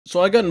So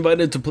I got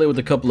invited to play with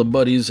a couple of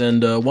buddies,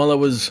 and while I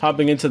was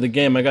hopping into the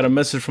game, I got a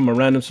message from a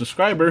random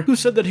subscriber who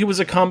said that he was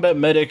a combat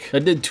medic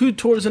that did 2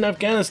 tours in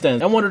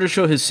Afghanistan and wanted to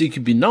show his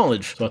CQB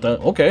knowledge. So I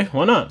thought, okay,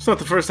 why not? It's not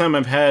the first time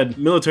I've had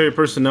military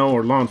personnel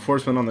or law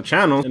enforcement on the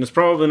channel, and it's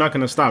probably not going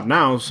to stop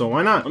now, so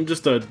why not? I'm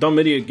just a dumb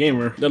idiot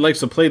gamer that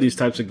likes to play these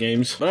types of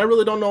games, but I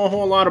really don't know a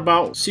whole lot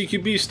about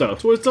CQB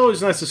stuff, so it's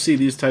always nice to see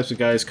these types of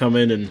guys come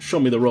in and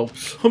show me the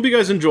ropes. Hope you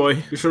guys enjoy.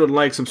 Be sure to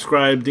like,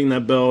 subscribe, ding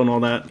that bell and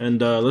all that,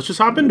 and let's just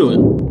hop into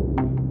it.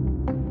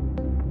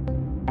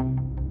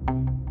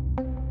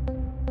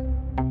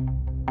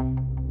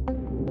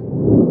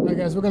 Alright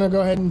guys, we're gonna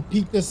go ahead and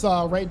peek this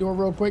right door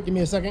real quick. Give me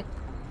a second.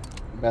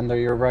 Bender,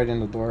 you're right in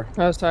the door.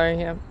 Oh, sorry.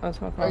 Yeah,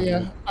 that's my fault.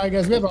 Yeah. Alright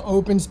guys, we have an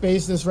open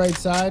space this right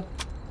side.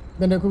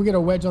 Bender, can we get a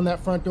wedge on that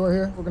front door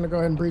here? We're gonna go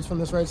ahead and breach from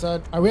this right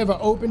side. Alright, we have an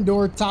open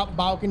door, top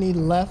balcony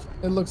left,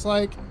 it looks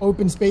like.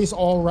 Open space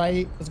all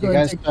right. Let's go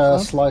ahead and take You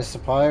guys slice the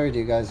pie, or do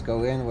you guys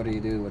go in? What do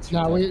you do? What's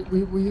your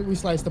we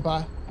slice the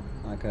pie.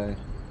 Okay.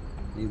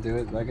 You do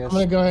it, I guess?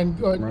 I'm gonna go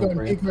ahead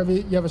and peek wherever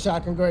you have a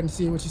shotgun. Go ahead and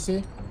see what you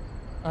see.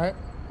 Alright,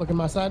 look at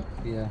my side.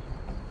 Yeah.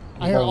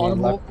 I hear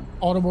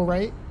audible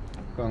right.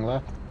 Going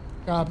left.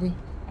 Copy.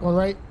 Going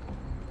right.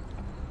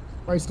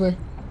 Right's clear.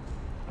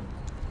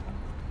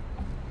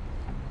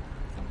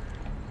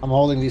 I'm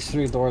holding these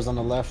 3 doors on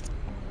the left.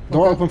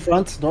 Door open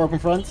front. Door open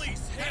front.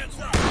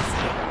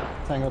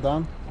 Tango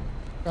down.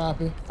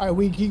 Copy. All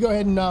right, can you go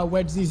ahead and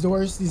wedge these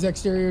doors, these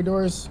exterior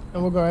doors,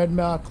 and we'll go ahead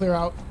and clear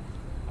out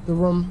the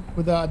room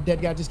where the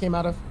dead guy just came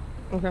out of.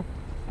 Okay.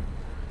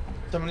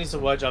 Someone needs to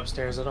wedge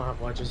upstairs. I don't have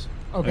wedges.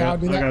 Okay, I'll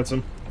do that. I got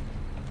some.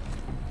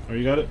 Oh,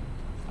 you got it?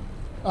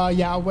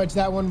 Yeah, I'll wedge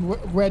that one.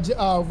 Red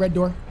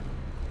door,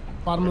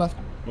 bottom left.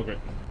 Okay.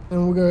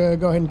 And we're gonna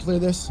go ahead and clear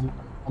this.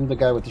 I'm the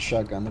guy with the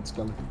shotgun. Let's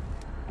go.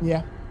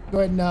 Yeah. Go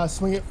ahead and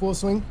swing it, full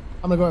swing.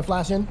 I'm gonna go ahead and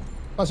flash in.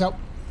 Flash out.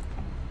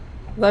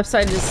 Left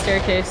side is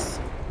staircase.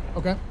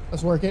 Okay,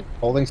 let's work it.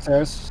 Holding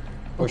stairs.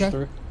 Push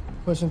through.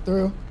 Pushing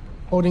through.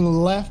 Holding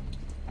left.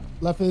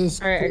 Left is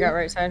All right, clear. I got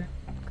right side.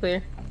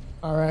 Clear.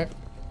 All right.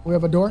 We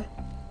have a door.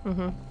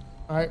 Mm-hmm.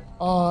 All right.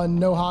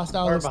 No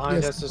hostile. Door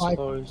behind us is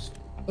closed.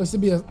 Looks to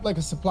be like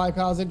a supply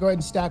closet. Go ahead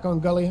and stack on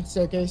gully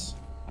staircase.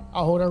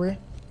 I'll hold over here.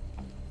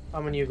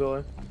 I'm in you,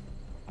 Gully.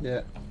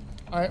 Yeah.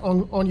 All right,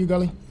 on you,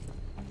 gully.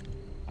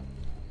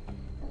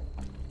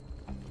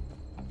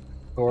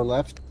 Door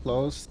left.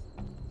 Closed.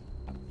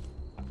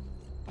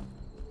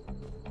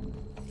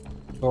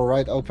 Door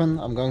right open.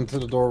 I'm going to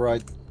the door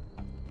right.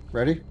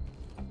 Ready?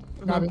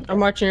 Copy. I'm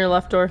watching your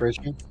left door.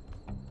 Breaching.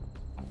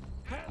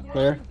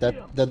 Clear.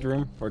 Dead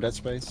room or dead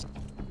space.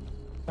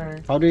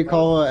 Alright. How do you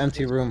call an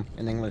empty room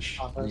in English?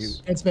 Office.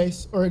 Dead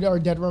space or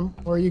dead room,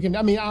 or you can.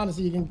 I mean,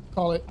 honestly, you can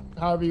call it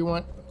however you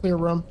want. Clear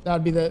room. That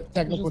would be the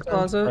technical term.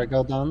 Closet. Right,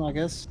 go down. I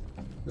guess.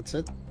 That's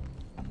it.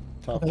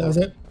 Top. Okay, that was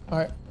it. All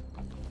right.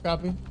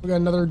 Copy. We got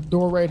another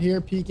door right here,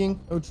 peeking.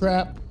 No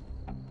trap.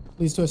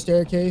 Leads to a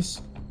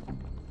staircase.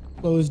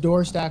 Closed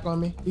door. Stack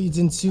on me. Leads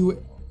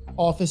into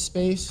office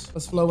space.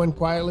 Let's flow in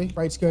quietly.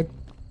 Right's good.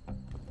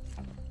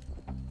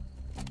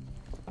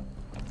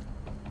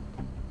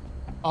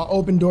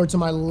 Open door to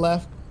my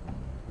left.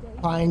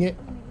 Pieing it.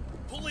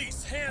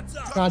 Police, hands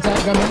up.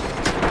 Contact gunman.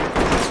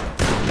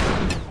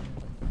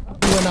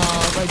 Doing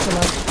right to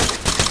left.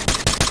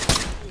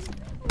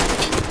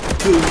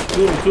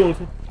 Two.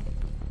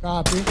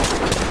 Copy.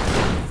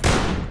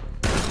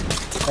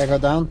 Okay, go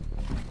down.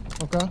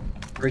 Okay.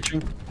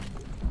 Breaching.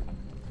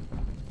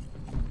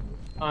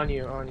 On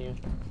you.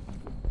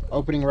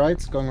 Opening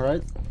right. Going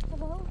right.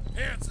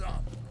 Hands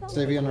up.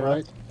 Stevie on the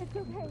right.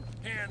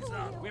 Hands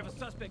up. We have a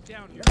suspect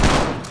down here.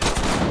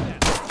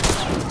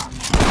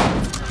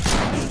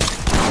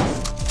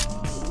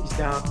 He's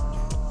down.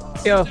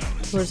 Yo,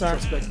 where's that?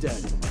 Suspect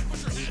dead.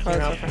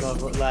 Came out from the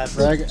left.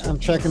 Greg, I'm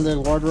checking the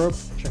wardrobe.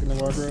 Checking the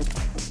wardrobe.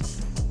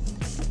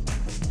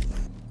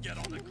 Get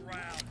on the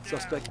ground.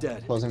 Suspect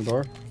dead. Closing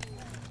door.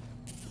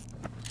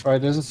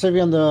 Alright, there's a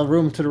civvy on the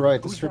room to the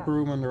right. The stripper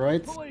room on the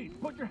right. Police,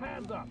 put your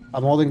hands up.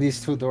 I'm holding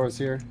these 2 doors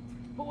here.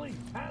 Police,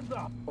 hands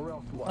up. Or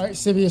else what? All right.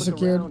 Civvy is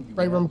secured.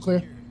 Right room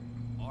clear.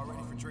 All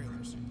ready for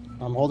trailers.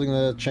 I'm holding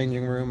the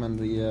changing room and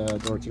the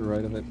door to the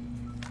right of it.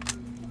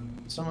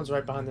 Someone's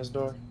right behind this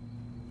door.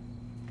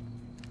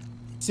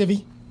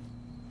 Civvy.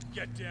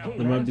 Get down.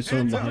 There might be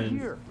someone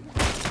behind. Hands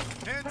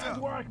up.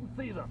 Where I can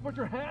see them. Put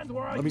your hands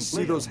where I Let me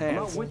see those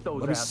hands. Let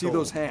me see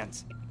those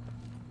hands.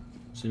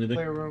 See anything?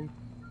 Clear room.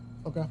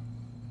 Okay.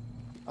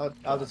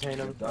 I'll detain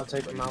him. I'll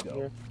take him out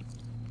here.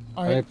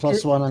 All Alright, right.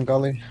 +1 on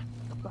gully.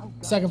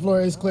 Second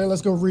floor is clear.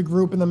 Let's go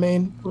regroup in the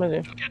main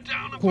Ready. Get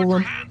down and pool put your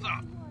room. hands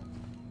up.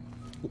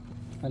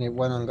 I need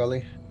 1 on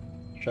gully.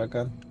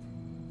 Shotgun.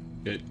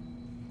 Okay.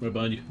 Right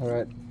behind you.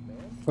 Alright.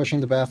 Pushing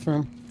the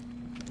bathroom.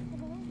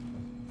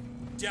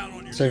 Down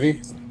on your Civvy.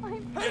 knees.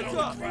 Get on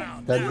the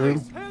ground. Dead room.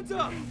 Hands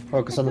up.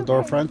 Focus on the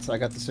door front. I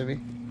got the civvy.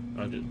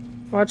 I did.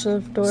 Watch the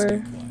door.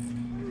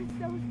 Civilian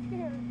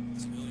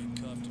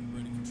cuffed and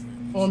ready for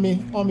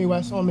trailer. On me,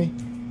 Wes. On me.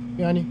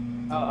 Behind you.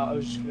 I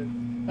was just good.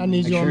 I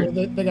need you on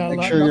me. They got a Make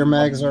lot. sure your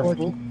mags are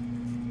working.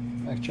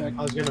 full. Back check.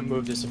 I was gonna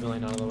move the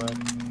civilian out of the way.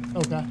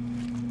 Okay.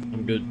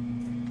 I'm good.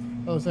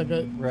 That looks like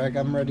it. Rag,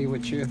 I'm ready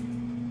with you.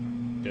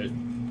 Good.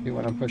 You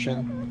want to push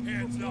in?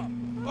 Hands up.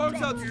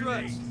 Arms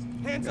outstretched.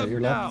 Hands Yeah, up you're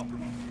now.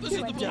 This is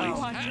the police.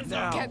 Hands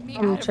up.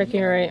 I'm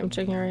checking right. I'm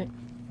checking right.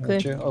 Clear.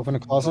 Got you. Open the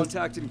closet.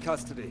 Contact in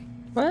custody.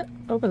 What?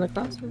 Open the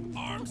closet.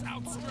 Arms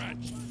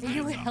outstretched. Are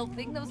you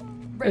helping those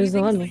Where's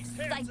the raving lemon?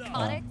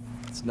 psychotics?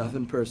 It's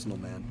nothing personal,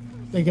 man.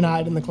 They can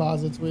hide in the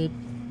closets. Weird.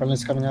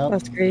 Friendly's coming out.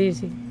 That's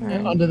crazy.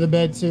 Alright. Under the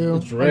bed too.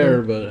 It's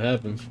rare, but it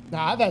happens.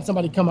 Nah, I've had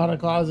somebody come out of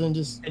the closet and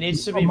just. It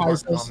needs to be more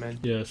common.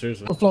 Yeah,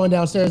 seriously. We're flowing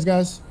downstairs,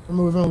 guys. We're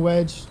moving a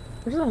wedge.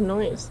 Where's that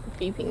noise?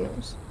 Beeping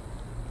noise.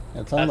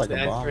 It sounds like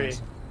That's a the bomb. entry.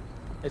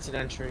 It's an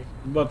entry.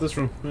 What about this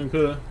room? We can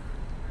clear that.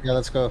 Yeah,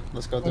 let's go.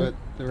 Let's go do it.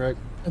 Direct.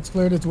 It's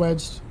cleared. It's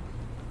wedged.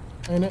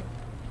 Ain't it?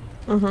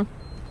 Mm-hmm.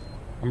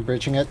 I'm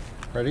breaching it.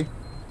 Ready?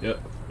 Yep.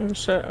 Oh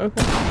shit.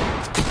 Okay.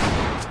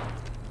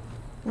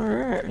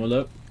 Alright. Hold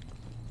up.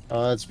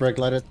 It's brake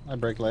lighted. I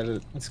brake lighted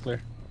it. It's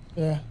clear.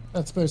 Yeah,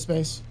 that's clear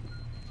space.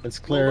 It's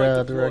clear.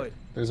 light Direct. deployed.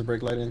 There's a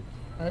brake light in.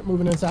 All right,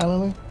 moving in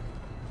silently.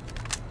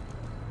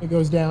 It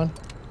goes down.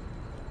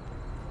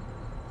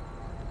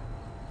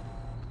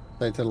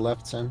 Stay to the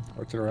left, Sam,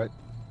 or to the right.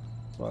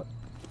 SWAT.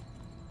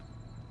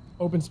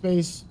 Open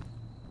space,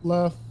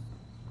 left.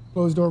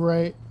 Closed door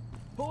right.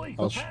 Police.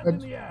 Oh, Hands in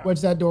the air.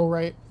 Wedge that door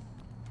right.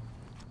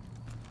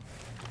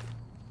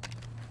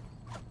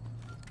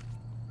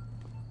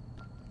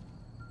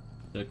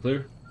 Is that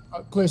clear?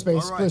 Clear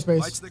space. Clear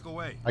space. stick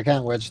away. I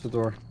can't wedge the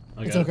door.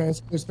 I It's got okay. It's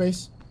clear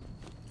space.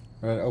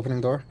 All right,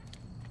 opening door.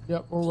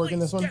 Yep, we're working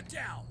this one. Get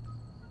down.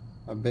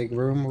 A big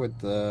room with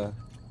the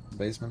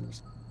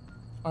basement.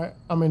 All right,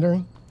 I'm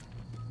entering.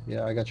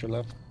 Yeah, I got your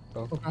left.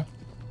 Go. Okay.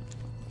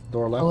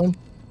 Door left. Going.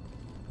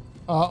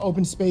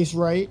 Open space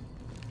right.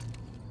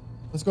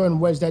 Let's go ahead and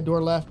wedge that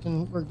door left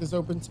and work this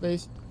open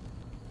space.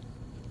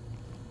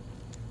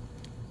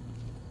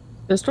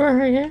 This door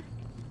right here?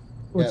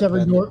 Whichever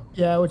bend door.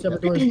 Yeah, whichever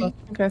door is left.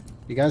 Okay.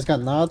 You guys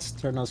got nods?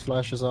 Turn those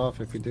flashes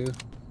off if you do.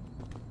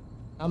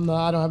 I don't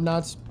have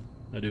knots.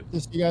 I do.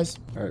 Just you guys.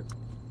 All right.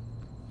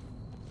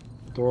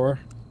 Door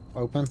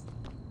open.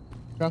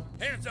 Okay.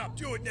 Hands up.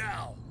 Do it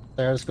now.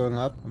 Stairs going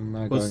up. I'm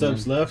going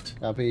Footsteps in. left.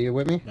 Copy. You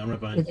with me? I'm right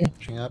behind With you. you.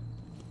 Pushing up.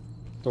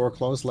 Door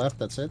closed left.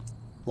 That's it.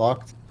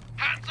 Locked.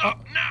 Hands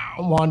up now.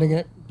 I'm wanding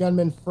it.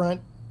 Gunman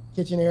front.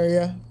 Kitchen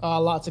area.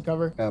 Lots of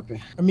cover.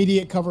 Copy.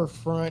 Immediate cover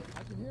front.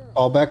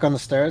 Fall back on the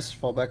stairs.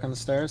 Fall back on the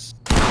stairs.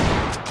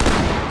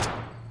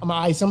 I'm gonna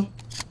ice him.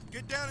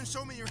 Get down and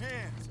show me your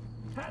hands.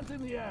 Hands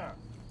in the air.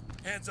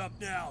 Hands up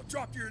now.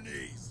 Drop your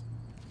knees.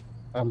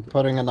 I'm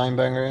putting a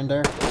 9-banger in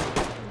there.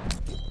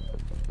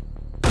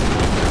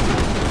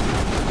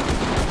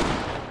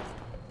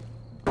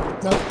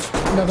 Nope.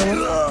 Another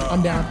one.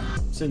 I'm down.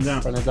 Sitting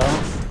down. Run it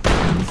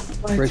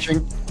down.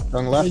 Breaching.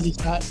 Going left. Crazy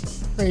shot.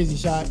 Crazy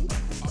shot.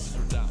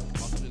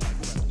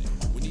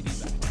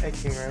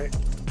 Taking right.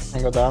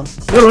 And go down.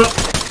 No, no.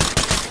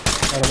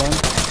 Other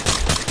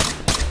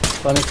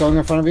one. Running going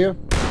in front of you.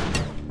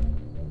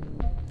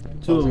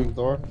 Two of Closing them. the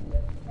door.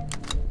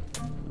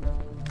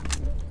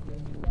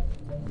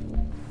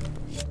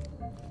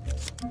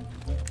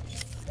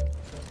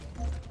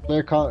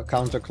 Clear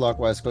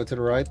counterclockwise. Go to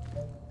the right.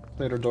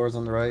 Clear the doors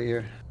on the right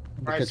here.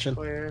 The Right's kitchen.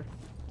 clear.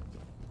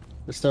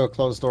 There's still a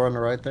closed door on the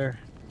right there.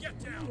 Get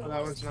down. Oh,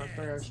 that one's not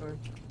clear actually.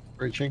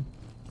 Breaching.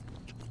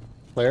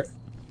 Clear.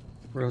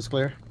 Room's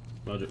clear.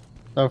 Roger.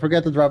 Don't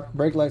forget to drop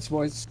brake lights,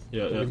 boys.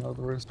 Yeah, We yeah. know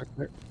the rooms are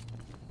clear.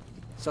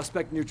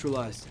 Suspect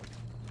neutralized.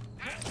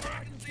 Hands where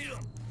I can see them.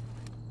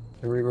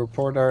 Did we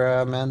report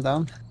our man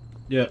down?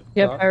 Yeah.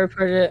 Yep, I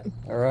reported it.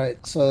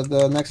 Alright, so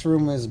the next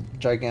room is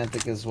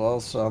gigantic as well,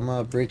 so I'm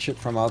gonna breach it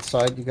from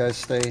outside. You guys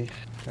stay,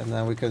 and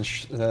then we can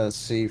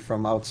see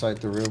from outside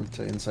the room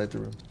to inside the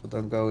room. But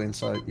don't go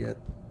inside yet.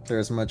 Clear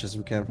as much as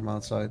we can from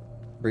outside.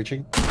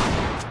 Breaching.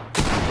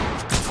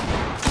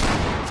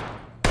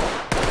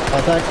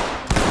 Contact.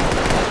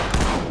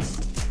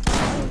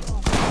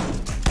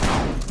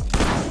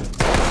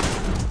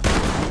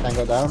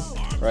 Tango down.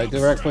 Right,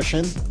 direct push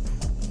in.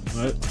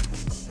 Right.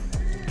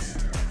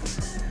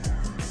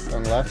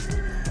 Going left.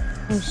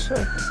 Oh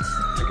shit.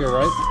 Take your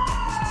right.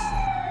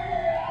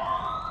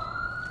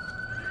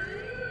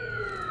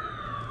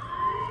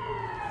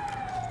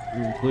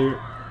 Room clear.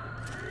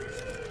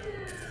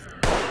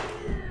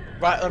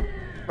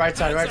 Right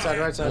side, right side,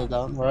 right Tango side.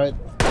 down. Right.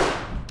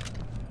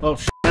 Oh,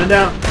 man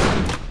down.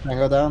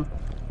 Tango down.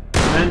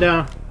 Man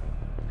down.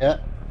 Yeah.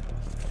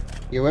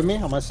 You with me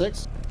on my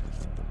 6?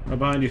 Right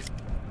behind you.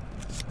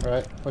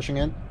 Alright, pushing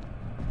in.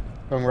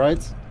 Going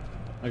right.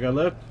 I got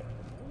left.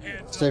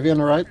 Hands Stevie on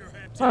the right. up. Your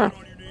head Huh. down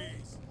on your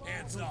knees.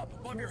 Hands up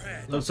above your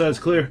head. Left side's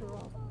clear.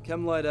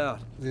 Chem light out.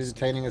 He's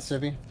detaining a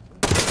civvy.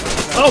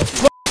 Oh,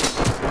 fuck.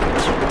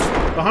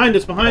 Behind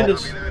us, behind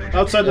us.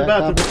 Outside the Yeah,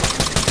 bathroom.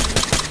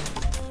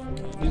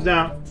 He's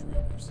down.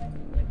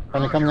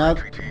 Friendly coming out.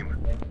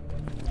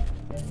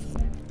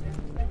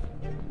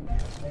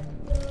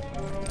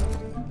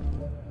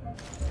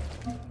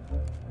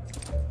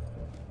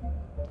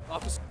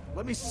 Officer,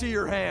 let me see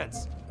your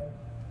hands.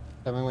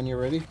 Tell me when you're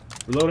ready.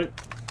 Reloading.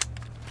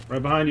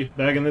 Right behind you.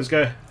 Bagging this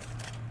guy.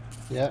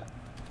 Yeah.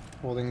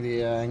 Holding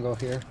the angle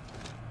here.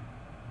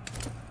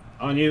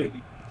 On you.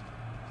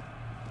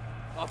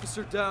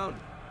 Officer down.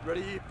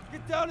 Ready?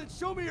 Get down and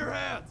show me your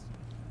hands.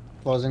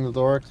 Closing the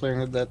door,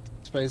 clearing that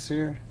space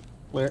here.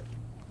 Clear.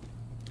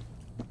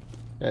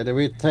 Yeah, did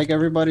we take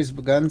everybody's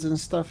guns and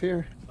stuff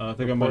here? I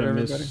think I might have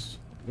Everybody? missed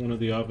one of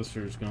the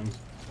officers' guns.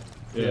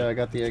 Yeah, I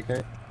got the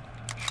AK.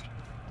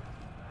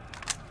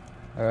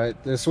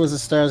 Alright, this was the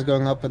stairs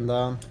going up and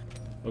down.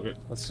 Okay.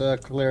 Let's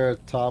clear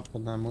top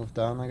and then move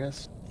down, I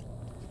guess.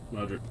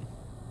 Roger.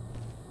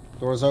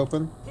 Doors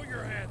open. Put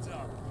your hands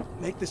up.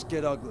 Make this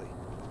get ugly.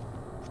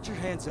 Put your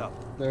hands up.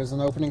 There's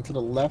an opening to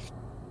the left,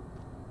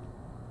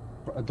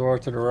 a door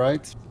to the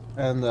right,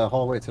 and a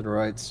hallway to the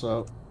right.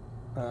 So,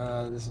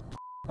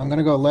 I'm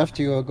gonna go left,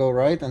 you go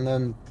right, and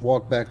then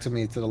walk back to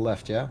me to the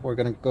left, yeah? We're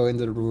gonna go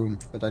into the room,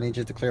 but I need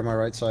you to clear my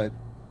right side.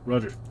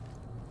 Roger.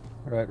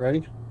 Alright,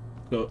 ready?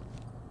 Go.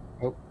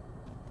 Oh.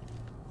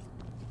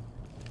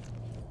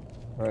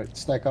 Alright,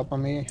 stack up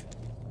on me.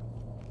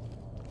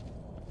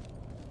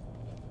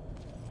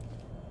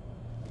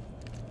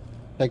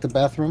 Take the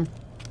bathroom.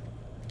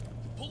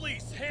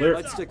 Police, hands Clear.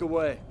 up. Light stick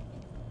away.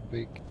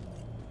 Weak.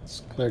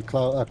 It's clear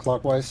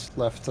clockwise,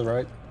 left to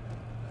right.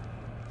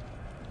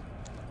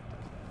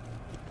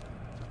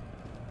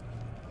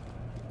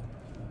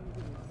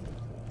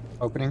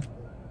 Opening.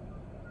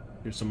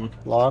 Here's someone.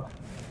 Lock.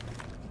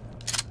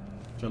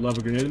 Should I lob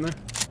a grenade in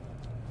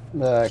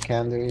there?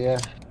 Can do, yeah.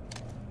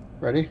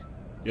 Ready?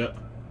 Yeah.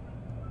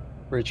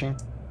 Reaching.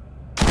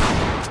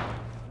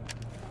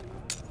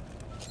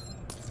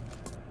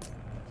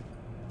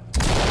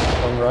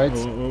 Going right.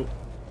 Oh.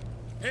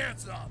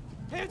 Hands up.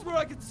 Hands where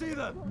I can see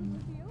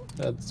them.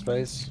 Dead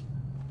space.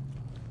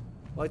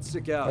 Light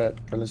stick out.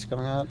 Alright, police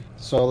coming out.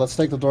 So let's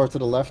take the door to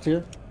the left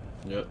here.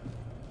 Yep.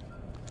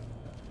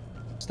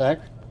 Stack.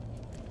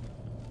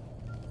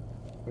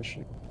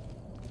 Pushing.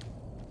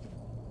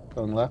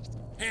 Going left.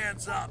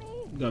 Hands up.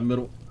 Got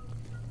middle.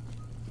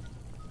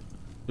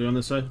 Clear on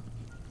this side?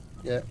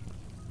 Yeah.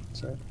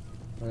 Sorry.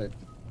 Alright.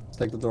 Let's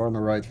take the door on the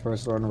right.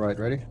 First door on the right.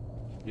 Ready?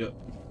 Yep.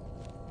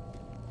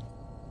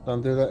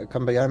 Don't do that.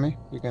 Come behind me.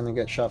 You're gonna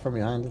get shot from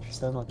behind if you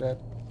stand like that.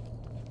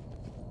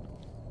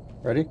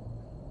 Ready?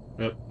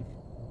 Yep.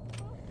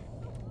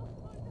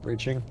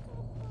 Reaching.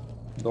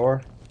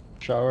 Door.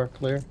 Shower.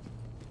 Clear.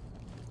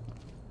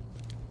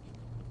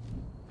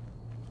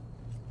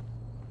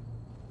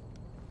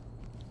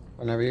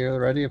 Whenever you're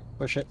ready,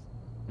 push it.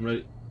 I'm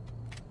ready.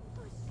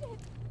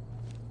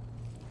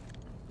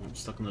 I'm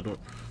stuck in the door.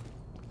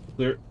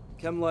 Clear.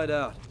 Chem light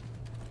out.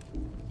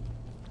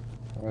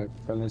 Alright,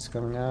 friendly's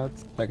coming out.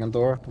 Second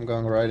door. I'm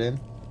going right in.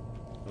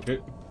 Okay.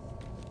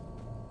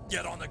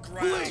 Get on the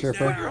ground. Sure, Put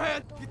your now.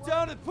 hand. Get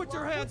down and put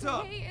your hands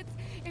up. Okay,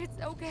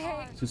 it's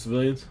okay. 2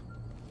 civilians.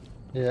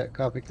 Yeah,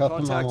 copy. Cuff him.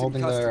 I'm Contact in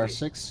holding the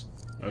custody. R6.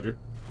 Roger.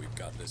 We've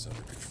got this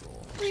under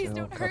control. Please Sure,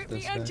 don't cuff hurt me.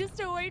 this I'm guy. just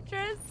a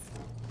waitress.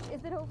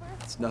 Is it over?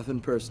 It's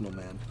nothing personal,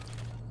 man.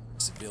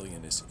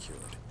 Civilian is secured.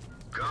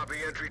 Copy,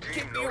 entry team.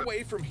 Get me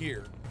away from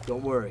here.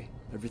 Don't worry.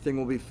 Everything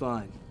will be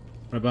fine.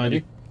 Right behind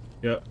you.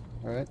 Ready? Yep.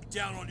 Alright.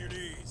 Down on your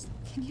knees.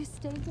 Can you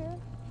stay here?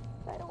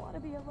 I don't want to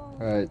be alone.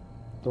 Alright.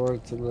 Door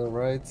to the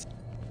right.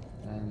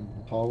 And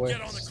hallway.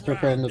 Get on the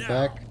Stripper in the ground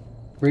now. back.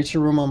 Reach the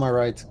room on my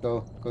right.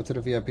 Go to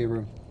the VIP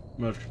room.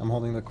 Roger. I'm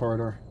holding the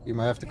corridor. You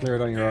might have to clear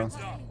it on your own.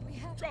 Hands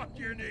up. Drop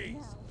to your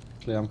knees.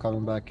 Actually, I'm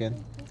coming back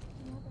in.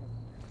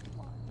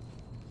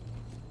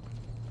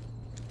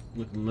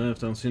 Looking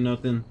left, I don't see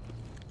nothing.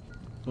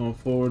 Going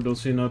forward, don't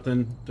see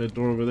nothing. That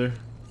door over there.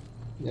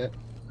 Yeah.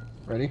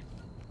 Ready?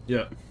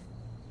 Yeah.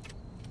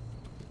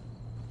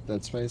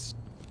 Dead space.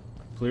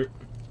 Clear.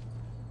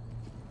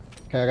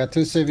 Okay, I got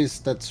 2 civvies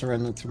that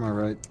surrendered to my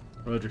right.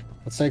 Roger.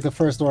 Let's take the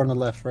first door on the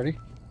left. Ready?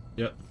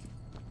 Yep.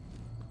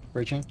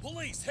 Reaching.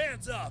 Police,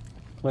 hands up.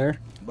 Clear.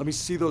 Let me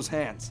see those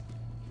hands.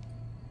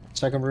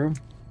 Second room.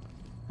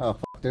 Oh,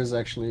 there's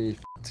actually...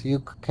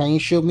 Can you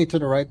shield me to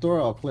the right door?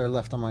 I'll clear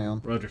left on my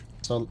own. Roger.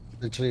 So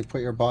literally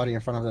put your body in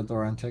front of the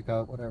door and take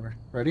out whatever.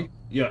 Ready?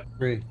 Yeah.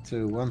 3,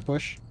 2, 1,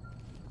 push.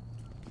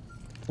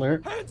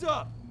 Clear. Hands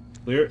up.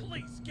 Clear.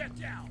 Police, get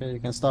down. Okay, you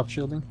can stop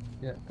shielding.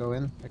 Yeah, go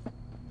in.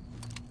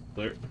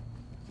 Clear.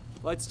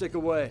 Light stick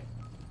away.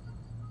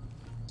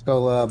 Let's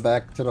go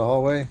back to the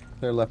hallway.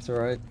 Clear left to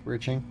right.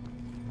 Reaching.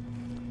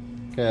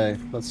 Okay,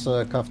 let's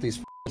cuff these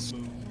f***s.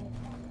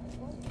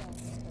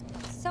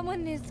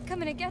 Someone is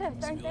coming to get us,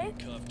 aren't they?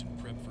 Cuffed and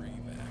prep for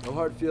evac. No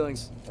hard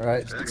feelings.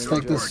 Alright, let's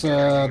take this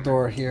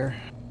door here.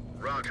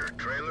 Roger,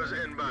 trailers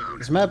inbound.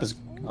 This map is...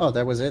 Oh,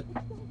 that was it.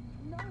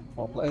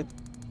 Well played.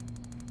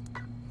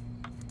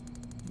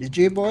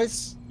 GG,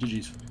 boys.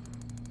 GG's.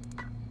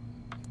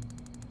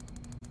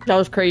 That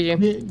was crazy.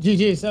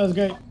 GG's, that was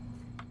great.